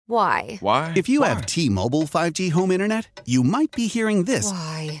Why? Why? If you have T-Mobile 5G home internet, you might be hearing this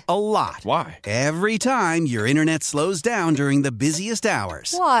Why? a lot. Why? Every time your internet slows down during the busiest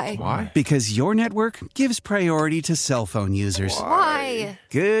hours. Why? Why? Because your network gives priority to cell phone users. Why?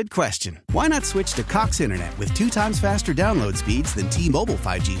 Good question. Why not switch to Cox Internet with 2 times faster download speeds than T-Mobile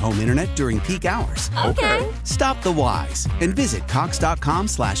 5G home internet during peak hours? Okay. Stop the whys and visit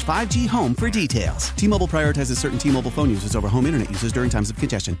cox.com/5G home for details. T-Mobile prioritizes certain T-Mobile phone users over home internet users during times of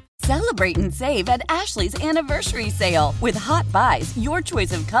congestion. Celebrate and save at Ashley's Anniversary Sale. With Hot Buys, your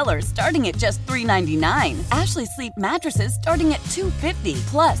choice of colors starting at just $3.99. Ashley Sleep mattresses starting at $2.50.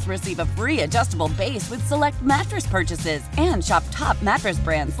 Plus, receive a free adjustable base with select mattress purchases. And shop top mattress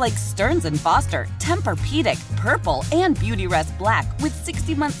brands like Stearns & Foster, Tempur-Pedic, Purple, and Beautyrest Black with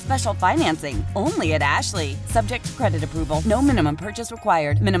 60-month special financing. Only at Ashley. Subject to credit approval. No minimum purchase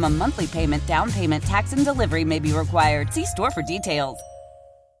required. Minimum monthly payment, down payment, tax, and delivery may be required. See store for details.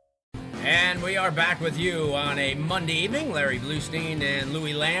 And we are back with you on a Monday evening. Larry Bluestein and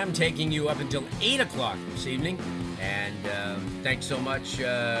Louis Lamb taking you up until 8 o'clock this evening. And thanks so much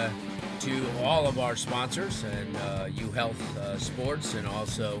to all of our sponsors and UHealth Sports, and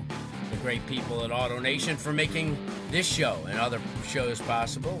also the great people at AutoNation for making this show and other shows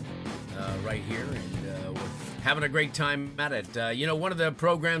possible right here. And we're having a great time at it. One of the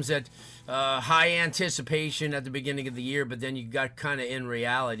programs that high anticipation at the beginning of the year, but then you got kind of in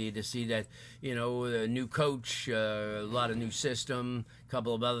reality to see that, a new coach, a lot of new system, a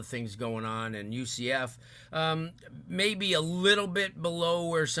couple of other things going on, and UCF maybe a little bit below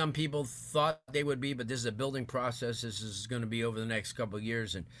where some people thought they would be, but this is a building process. This is going to be over the next couple of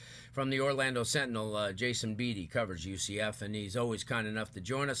years. And from the Orlando Sentinel, Jason Beatty covers UCF, and he's always kind enough to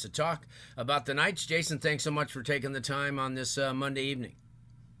join us to talk about the Knights. Jason, thanks so much for taking the time on this Monday evening.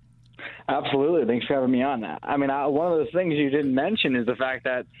 Absolutely. Thanks for having me on that. I mean, one of the things you didn't mention is the fact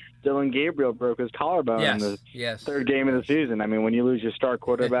that Dylan Gabriel broke his collarbone in the third game of the season. I mean, when you lose your star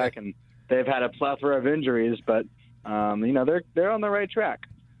quarterback, and they've had a plethora of injuries, but, they're on the right track.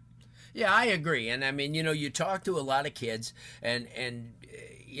 Yeah, I agree. And, I mean, you talk to a lot of kids, and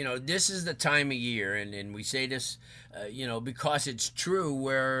this is the time of year, and we say this, because it's true,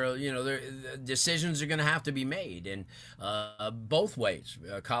 where, decisions are going to have to be made, and both ways.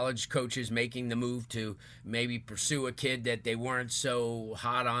 College coaches making the move to maybe pursue a kid that they weren't so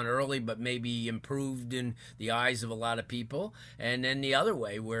hot on early, but maybe improved in the eyes of a lot of people, and then the other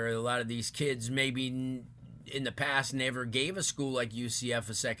way, where a lot of these kids maybe in the past never gave a school like UCF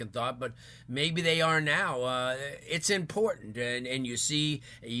a second thought, but maybe they are now. It's important, and you see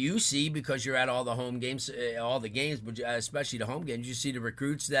because you're at all the home games, all the games, but especially the home games, you see the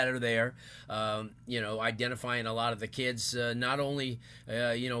recruits that are there, identifying a lot of the kids, not only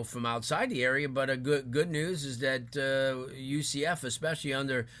from outside the area, but good news is that UCF, especially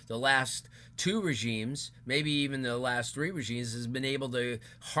under the last 2 regimes, maybe even the last 3 regimes, has been able to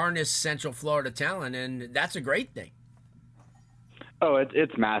harness Central Florida talent, and that's a great thing. Oh,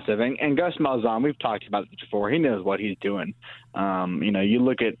 it's massive. And Gus Malzahn, we've talked about this before. He knows what he's doing. You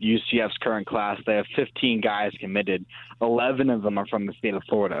look at UCF's current class, they have 15 guys committed. 11 of them are from the state of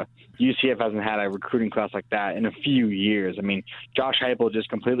Florida. UCF hasn't had a recruiting class like that in a few years. I mean, Josh Heupel just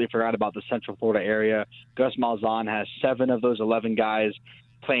completely forgot about the Central Florida area. Gus Malzahn has 7 of those 11 guys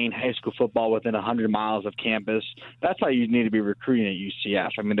playing high school football within 100 miles of campus. That's how you need to be recruiting at UCF.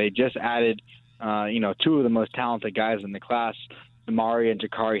 I mean, they just added, 2 of the most talented guys in the class, Amari and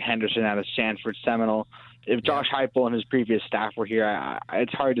Jakari Henderson out of Sanford Seminole. If Josh Heupel and his previous staff were here,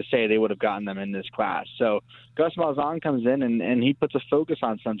 it's hard to say they would have gotten them in this class. So Gus Malzahn comes in and he puts a focus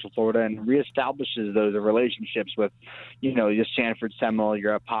on Central Florida and reestablishes those relationships with, your Sanford Seminole,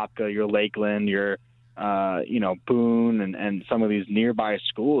 your Apopka, your Lakeland, your Boone and some of these nearby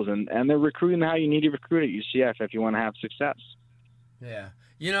schools, and they're recruiting how you need to recruit at UCF if you want to have success. Yeah.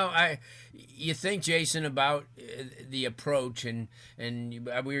 You think, Jason, about the approach, and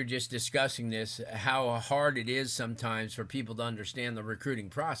we were just discussing this, how hard it is sometimes for people to understand the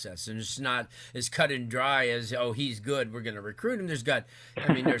recruiting process, and it's not as cut and dry as, oh, he's good, we're going to recruit him.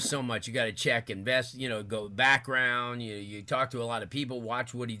 There's so much you got to check, invest, go background. You talk to a lot of people,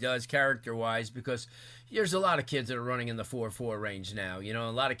 watch what he does character-wise, because there's a lot of kids that are running in the 4.4 range now.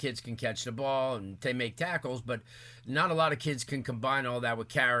 A lot of kids can catch the ball and they make tackles, but not a lot of kids can combine all that with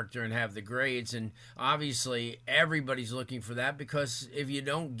character and have the grades. And obviously everybody's looking for that, because if you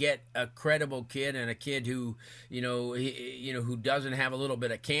don't get a credible kid and a kid who, who doesn't have a little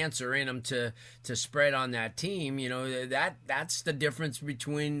bit of cancer in him to spread on that team, that's the difference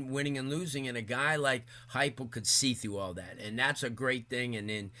between winning and losing. And a guy like Heupel could see through all that. And that's a great thing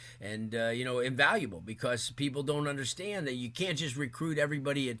and invaluable, because because people don't understand that you can't just recruit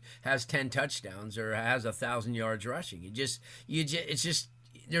everybody that has 10 touchdowns or has 1,000 yards rushing. It's just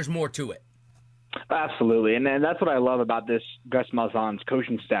there's more to it. Absolutely, and that's what I love about this Gus Malzahn's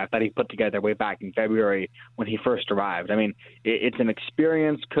coaching staff that he put together way back in February when he first arrived. I mean, it's an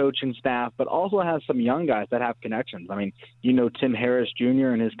experienced coaching staff, but also has some young guys that have connections. I mean, Tim Harris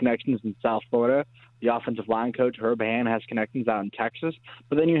Jr. and his connections in South Florida. The offensive line coach, Herb Hand, has connections out in Texas.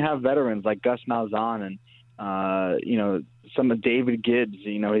 But then you have veterans like Gus Malzahn and, some of David Gibbs.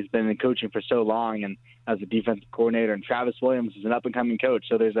 He's been in coaching for so long and as a defensive coordinator, and Travis Williams is an up-and-coming coach.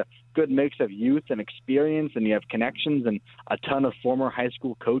 So there's a good mix of youth and experience, and you have connections and a ton of former high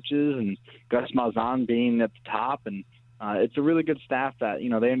school coaches, and Gus Malzahn being at the top. And it's a really good staff that,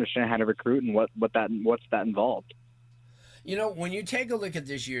 they understand how to recruit and what's that involved. When you take a look at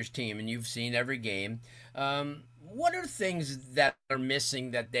this year's team, and you've seen every game, what are things that are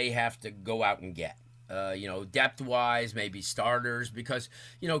missing that they have to go out and get? Depth-wise, maybe starters, because,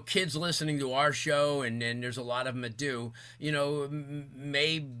 kids listening to our show, and there's a lot of them that do,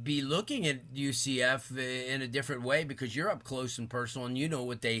 may be looking at UCF in a different way because you're up close and personal and you know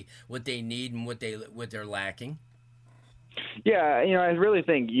what they need and what they're lacking. Yeah, I really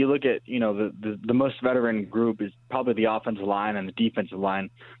think you look at, the most veteran group is probably the offensive line and the defensive line.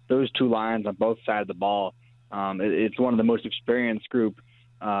 Those two lines on both sides of the ball, it's one of the most experienced group,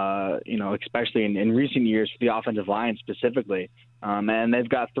 especially in recent years for the offensive line specifically. And they've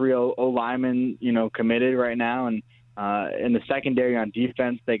got 3 O-linemen, committed right now. And in the secondary on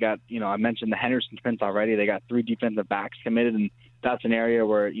defense, they got, I mentioned the Henderson twins already. They got 3 defensive backs committed, and that's an area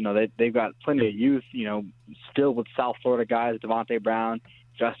where, they've got plenty of youth, still with South Florida guys, Devontae Brown,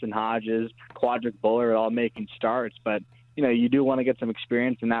 Justin Hodges, Quadric Buller, all making starts. But, you do want to get some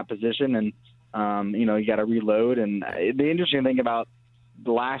experience in that position, and, you got to reload. And the interesting thing about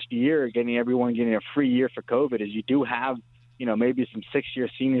the last year, everyone getting a free year for COVID, is you do have, maybe some 6-year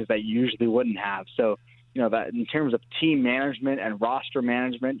seniors that you usually wouldn't have. So, that in terms of team management and roster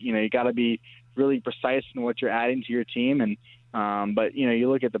management, you got to be really precise in what you're adding to your team. And, but, you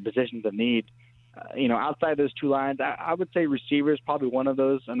look at the positions of need, outside those 2 lines, I would say receivers, probably one of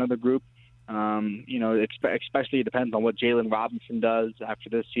those, another group. Especially it depends on what Jalen Robinson does after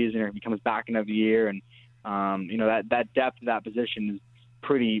this season or if he comes back another year. And, that depth of that position is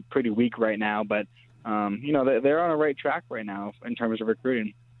pretty weak right now. But, they're on a right track right now in terms of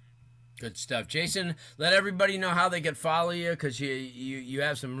recruiting. Good stuff. Jason, let everybody know how they can follow you, because you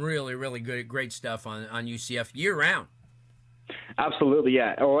have some really, really great stuff on UCF year-round. Absolutely,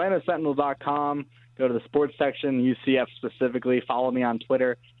 yeah. OrlandoSentinel.com. Go to the sports section, UCF specifically. Follow me on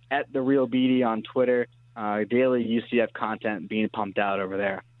Twitter, @TheRealBeatty on Twitter. Daily UCF content being pumped out over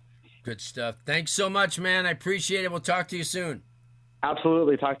there. Good stuff. Thanks so much, man. I appreciate it. We'll talk to you soon.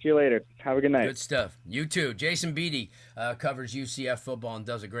 Absolutely. Talk to you later. Have a good night. Good stuff. You too. Jason Beatty covers UCF football and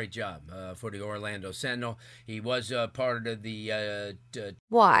does a great job for the Orlando Sentinel. He was part of the...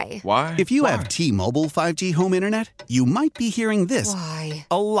 Why? If you have T-Mobile 5G home internet, you might be hearing this Why?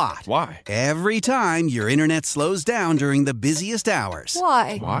 a lot. Why? Every time your internet slows down during the busiest hours.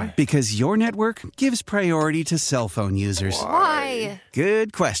 Why? Because your network gives priority to cell phone users. Why?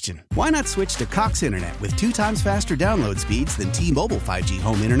 Good question. Why not switch to Cox Internet with 2 times faster download speeds than T-Mobile 5G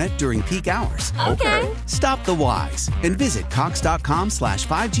home internet during peak hours? Okay. Stop the whys and visit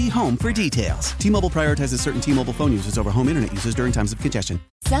cox.com/5G home for details. T-Mobile prioritizes certain T-Mobile phone users over home internet users during times of congestion.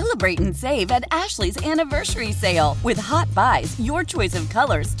 Celebrate and save at Ashley's Anniversary Sale. With Hot Buys, your choice of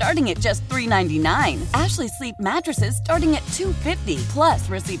colors starting at just $3.99. Ashley Sleep mattresses starting at $2.50. Plus,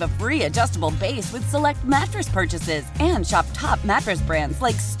 receive a free adjustable base with select mattress purchases. And shop top mattress brands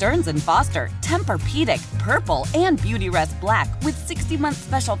like Stearns & Foster, Tempur-Pedic, Purple, and Beautyrest Black with 60-month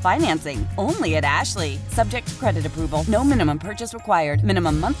special financing. Only at Ashley. Subject to credit approval. No minimum purchase required.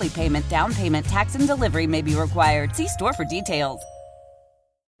 Minimum monthly payment, down payment, tax, and delivery may be required. See store for details.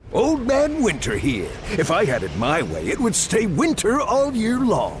 Old Man Winter here. If I had it my way, it would stay winter all year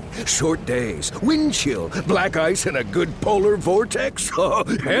long. Short days, wind chill, black ice, and a good polar vortex. Oh,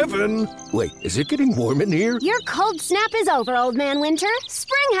 heaven! Wait, is it getting warm in here? Your cold snap is over, Old Man Winter.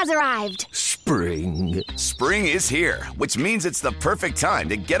 Spring has arrived. Spring. Spring is here, which means it's the perfect time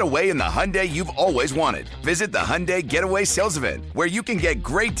to get away in the Hyundai you've always wanted. Visit the Hyundai Getaway Sales Event, where you can get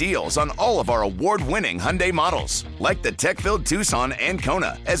great deals on all of our award-winning Hyundai models, like the tech-filled Tucson and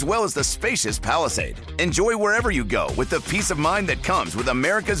Kona, as well as the spacious Palisade. Enjoy wherever you go with the peace of mind that comes with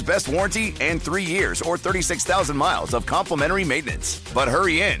America's best warranty and 3 years or 36,000 miles of complimentary maintenance. But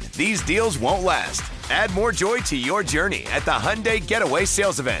hurry in, these deals won't last. Add more joy to your journey at the Hyundai Getaway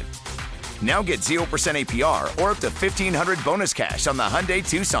Sales Event. Now get 0% APR or up to $1,500 bonus cash on the Hyundai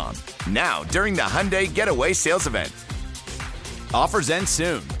Tucson. Now, during the Hyundai Getaway Sales Event. Offers end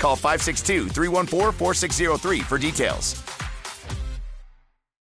soon. Call 562-314-4603 for details.